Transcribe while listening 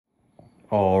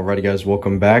Alrighty guys,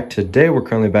 welcome back. Today we're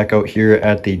currently back out here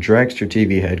at the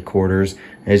DragsterTV headquarters,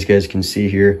 as you guys can see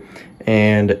here.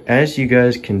 And as you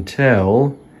guys can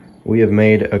tell, we have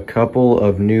made a couple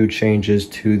of new changes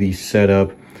to the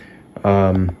setup.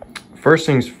 First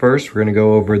things first, we're gonna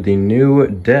go over the new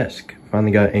desk.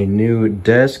 Finally got a new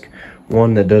desk,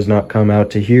 one that does not come out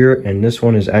to here, and this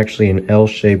one is actually an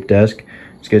L-shaped desk.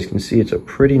 As you guys can see, it's a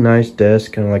pretty nice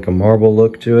desk, kind of like a marble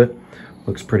look to it.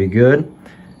 Looks pretty good.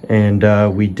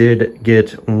 And we did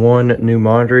get one new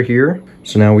monitor here.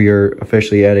 So now we are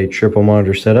officially at a triple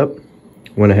monitor setup.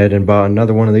 Went ahead and bought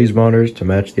another one of these monitors to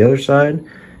match the other side.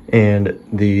 And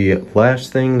the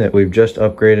last thing that we've just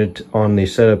upgraded on the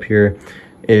setup here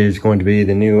is going to be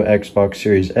the new Xbox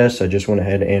Series S. I just went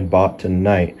ahead and bought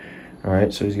tonight. All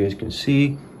right, so as you guys can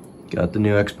see, got the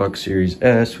new Xbox Series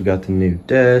S, we got the new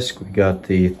desk, we got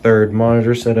the third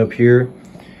monitor set up here,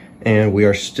 and we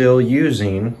are still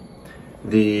using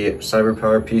the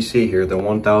CyberPower PC here, the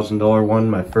 $1,000 one,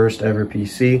 my first ever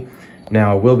PC.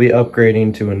 Now I will be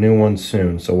upgrading to a new one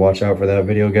soon, so watch out for that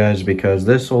video guys, because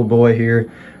this old boy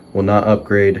here will not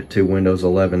upgrade to Windows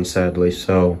 11 sadly.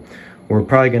 So we're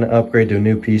probably going to upgrade to a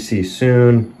new PC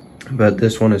soon, but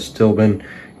this one has still been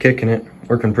kicking it,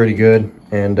 working pretty good,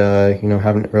 and you know,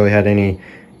 haven't really had any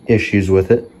issues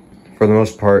with it. For the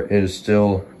most part, it is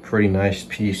still a pretty nice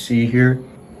PC here.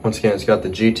 Once again, it's got the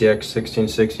GTX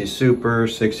 1660 Super,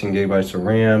 16 gigabytes of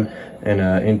RAM, and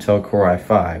Intel Core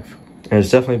i5. And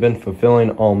it's definitely been fulfilling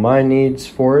all my needs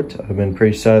for it. I've been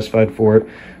pretty satisfied for it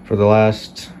for the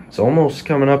last, it's almost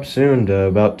coming up soon to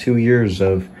about 2 years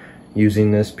of using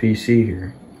this PC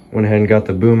here. Went ahead and got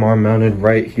the boom arm mounted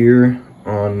right here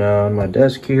on my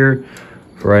desk here.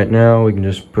 For right now, we can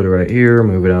just put it right here,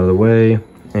 move it out of the way,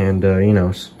 and you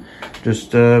know,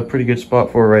 just a pretty good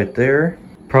spot for it right there.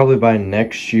 Probably by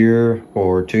next year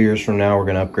or 2 years from now, we're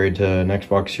going to upgrade to an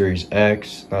Xbox Series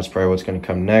X. That's probably what's going to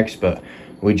come next, but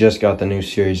we just got the new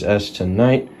Series S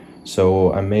tonight,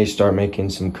 so I may start making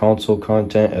some console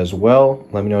content as well.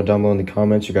 Let me know down below in the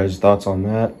comments your guys' thoughts on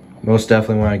that. Most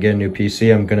definitely when I get a new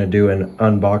PC, I'm going to do an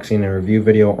unboxing and review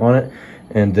video on it,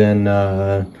 and then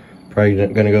probably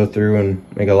going to go through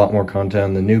and make a lot more content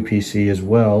on the new PC as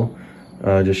well,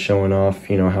 just showing off,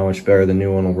 you know, how much better the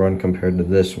new one will run compared to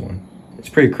this one. It's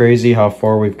pretty crazy how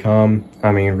far we've come.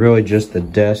 I mean, really just the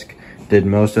desk did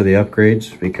most of the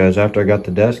upgrades, because after I got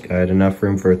the desk, I had enough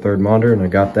room for a third monitor, and I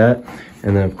got that.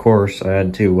 And then, of course, I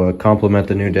had to complement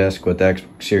the new desk with the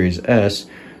Xbox Series S.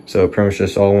 So it pretty much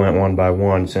just all went one by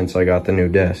one since I got the new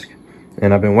desk.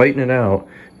 And I've been waiting it out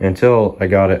until I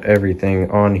got everything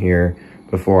on here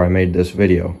before I made this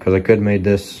video, because I could have made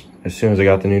this as soon as I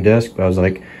got the new desk, but I was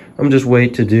like, I'm just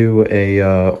wait to do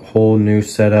a whole new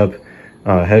setup,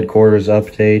 headquarters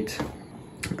update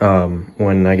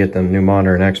when I get the new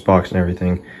monitor and Xbox and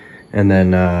everything, and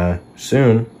then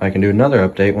soon I can do another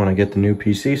update when I get the new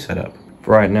PC set up.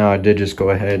 For right now, I did just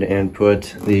go ahead and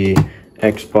put the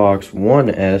Xbox One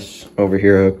S over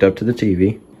here hooked up to the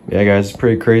TV. Yeah guys, it's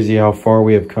pretty crazy how far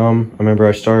we have come. I remember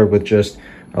I started with just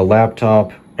a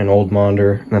laptop, an old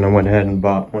monitor, and then I went ahead and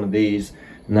bought one of these,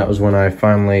 and that was when I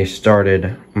finally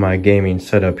started my gaming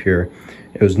setup here.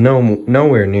 It was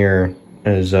nowhere near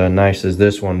as nice as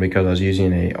this one, because I was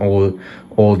using a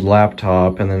old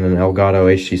laptop and then an Elgato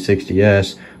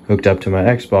HD60S hooked up to my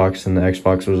Xbox, and the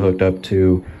Xbox was hooked up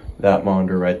to that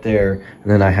monitor right there,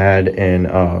 and then I had an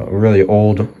really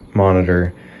old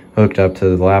monitor hooked up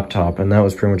to the laptop, and that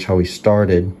was pretty much how we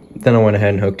started. Then I went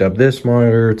ahead and hooked up this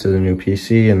monitor to the new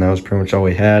PC, and that was pretty much all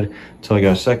we had until I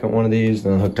got a second one of these,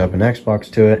 then hooked up an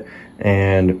Xbox to it,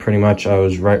 and pretty much I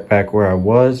was right back where I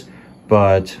was,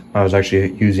 but I was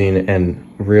actually using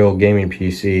a real gaming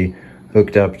PC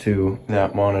hooked up to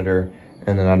that monitor,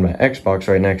 and then I had my Xbox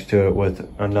right next to it with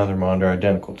another monitor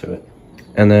identical to it.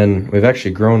 And then we've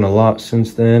actually grown a lot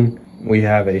since then. We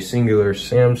have a singular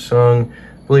Samsung,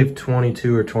 I believe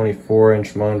 22 or 24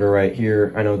 inch monitor right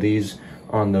here. I know these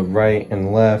on the right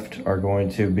and left are going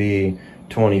to be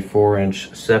 24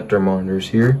 inch Scepter monitors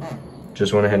here.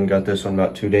 Just went ahead and got this one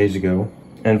about 2 days ago.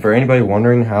 And for anybody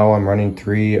wondering how I'm running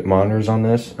 3 monitors on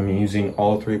this, I'm using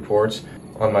all 3 ports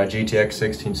on my GTX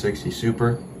 1660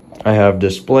 Super. I have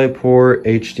DisplayPort,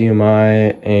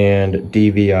 HDMI, and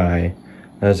DVI.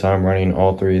 That's how I'm running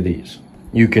all 3 of these.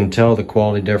 You can tell the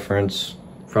quality difference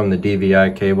from the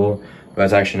DVI cable, but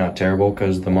it's actually not terrible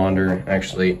because the monitor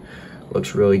actually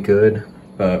looks really good.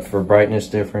 But for brightness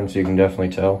difference, you can definitely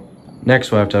tell.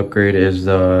 Next we'll have to upgrade is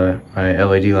my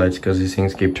LED lights, because these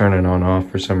things keep turning on and off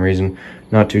for some reason.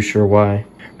 Not too sure why.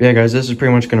 But yeah guys, this is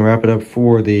pretty much going to wrap it up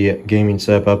for the gaming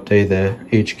setup update, the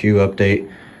HQ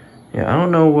update. Yeah, I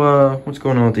don't know what's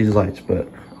going on with these lights, but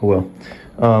oh well.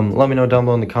 Let me know down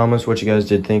below in the comments what you guys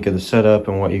did think of the setup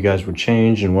and what you guys would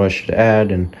change and what I should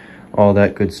add and all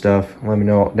that good stuff. Let me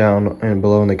know down and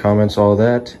below in the comments all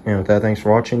that. And with that, thanks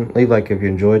for watching. Leave a like if you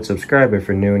enjoyed, subscribe if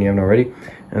you're new and you haven't already.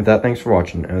 And with that, thanks for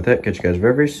watching. And with that, catch you guys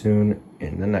very, very soon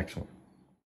in the next one.